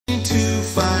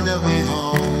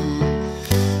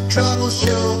trouble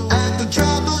show at the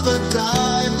drop of a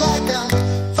dime, like I'm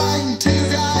fighting two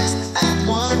guys at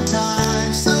one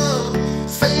time. So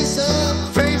face up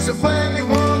when you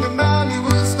want a man you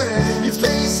will stand. You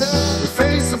face up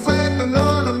when you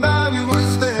know the man you will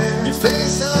stand. You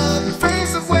face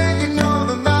up when you know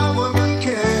the man will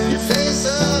care. You face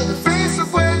up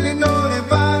when you know the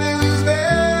body was there.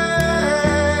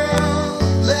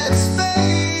 Let's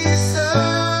face up.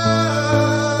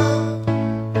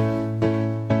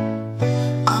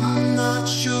 I'm not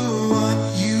sure what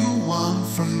you want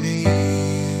from me.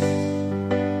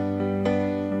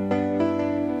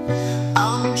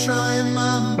 I'm trying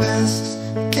my best,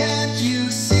 can't you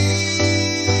see?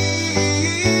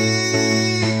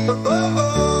 Oh, oh, oh.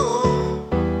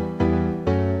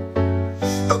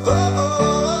 Oh, oh,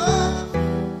 oh.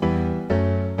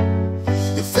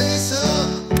 You face up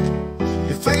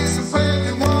when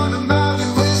you want a man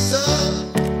you wish up.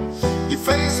 You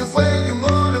face up when you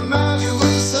want a man you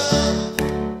wish up.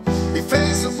 You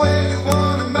face up when you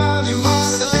want a man you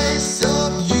wish up. Face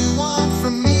up, you want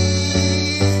from me.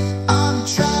 I'm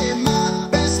trying my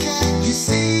best, can't you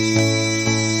see?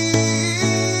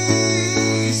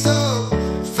 So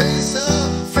face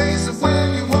up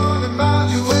when you want a man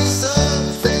you wish up.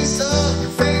 Face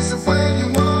up when you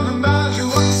want a man you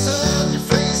wish up. You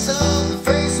face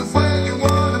up when you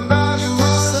want a man you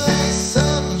wish up. Face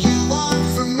up, you want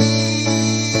from me.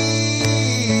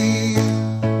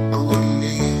 I wouldn't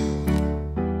need.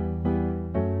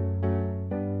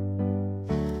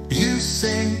 You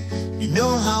say you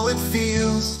know how it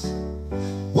feels,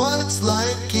 what it's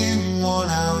like in worn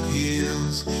out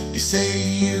heels. You say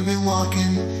you've been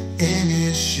walking in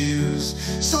his shoes,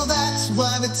 so that's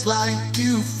what it's like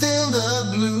to feel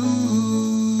the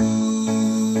blues.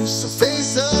 So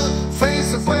face up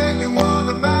when you want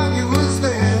a man you was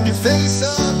there. You face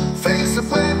up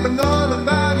when you know the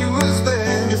man you was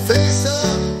there. You face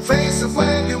up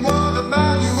when you want a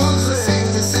man you was there.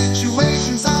 Safety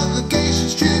situations,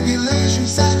 obligations,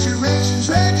 tribulations, saturations,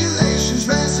 regulations,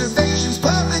 reservations,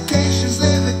 publications,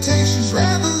 limitations,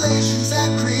 revelations,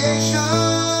 and creation.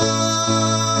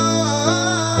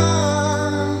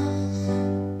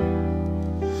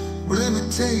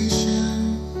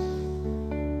 Limitation,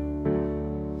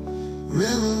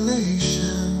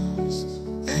 revelations,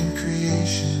 and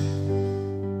creation.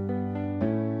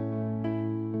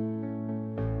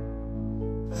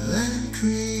 And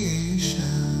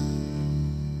creation.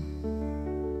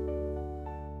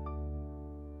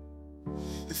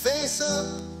 You face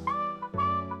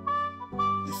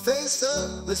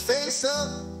up, let's face up.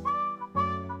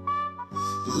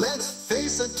 Let's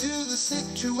face up to the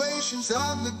situations,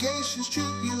 obligations,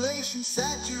 tribulations,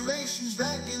 saturations,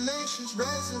 regulations,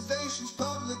 reservations,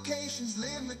 publications,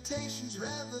 limitations,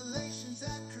 revelations,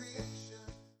 and